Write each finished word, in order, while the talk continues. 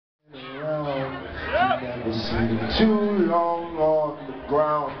never seen you too long on the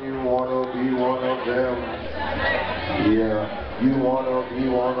ground. You wanna be one of them. Yeah, you wanna be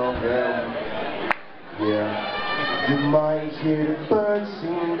one of them. Yeah. You might hear the birds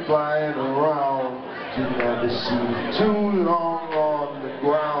sing flying around. You never seen you too long on the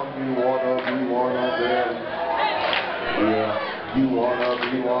ground. You wanna be one of them. Yeah, you wanna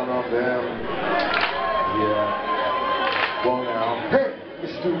be one of them. Yeah. Well now, hey,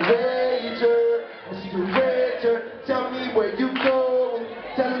 Mr. Rager, Mr. Rager, tell me where you going,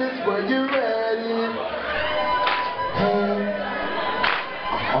 tell us where you're headed. Hey,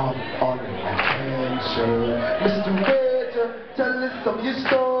 I'm on adventure. Mr. Rager, tell us of your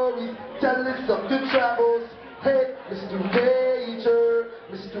stories, tell us of your travels. Hey, Mr. Rager,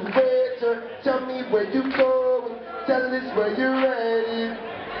 tell me where you going, tell us where you're headed.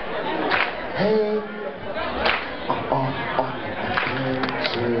 Hey, on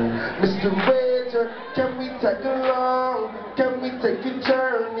adventure. Mr. Rager, can we take a long, can we take a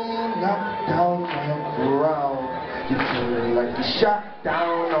journey? Knock down and around. You're feeling like you shot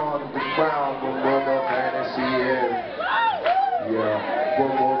down on the ground. What will the fantasy is? Yeah,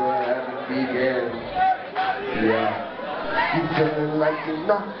 what will the heaven begin? Yeah. You feeling like you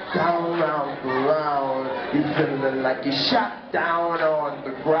knocked down round the round. You feeling like you shot down on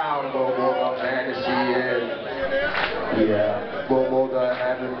the ground. What will the fantasy is? Yeah, what will the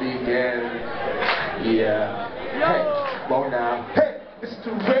heaven begin? Yeah. Hey, well now. Hey, Mr.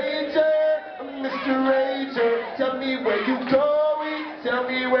 Rager, tell me where you going, tell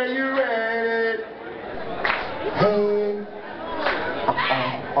me where you're headed. Hey, I'm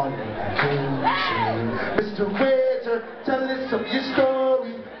on adventure. Mr. Rager, tell us of your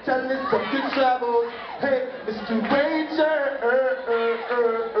stories, tell us of your travels. Hey, Mr. Rager,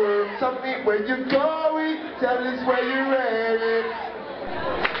 tell me where you're going, tell us where you're headed.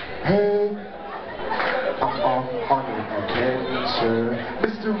 Hey, I'm on an adventure.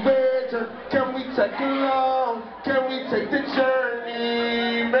 Mr. Rager, can we take a long, can we take the journey?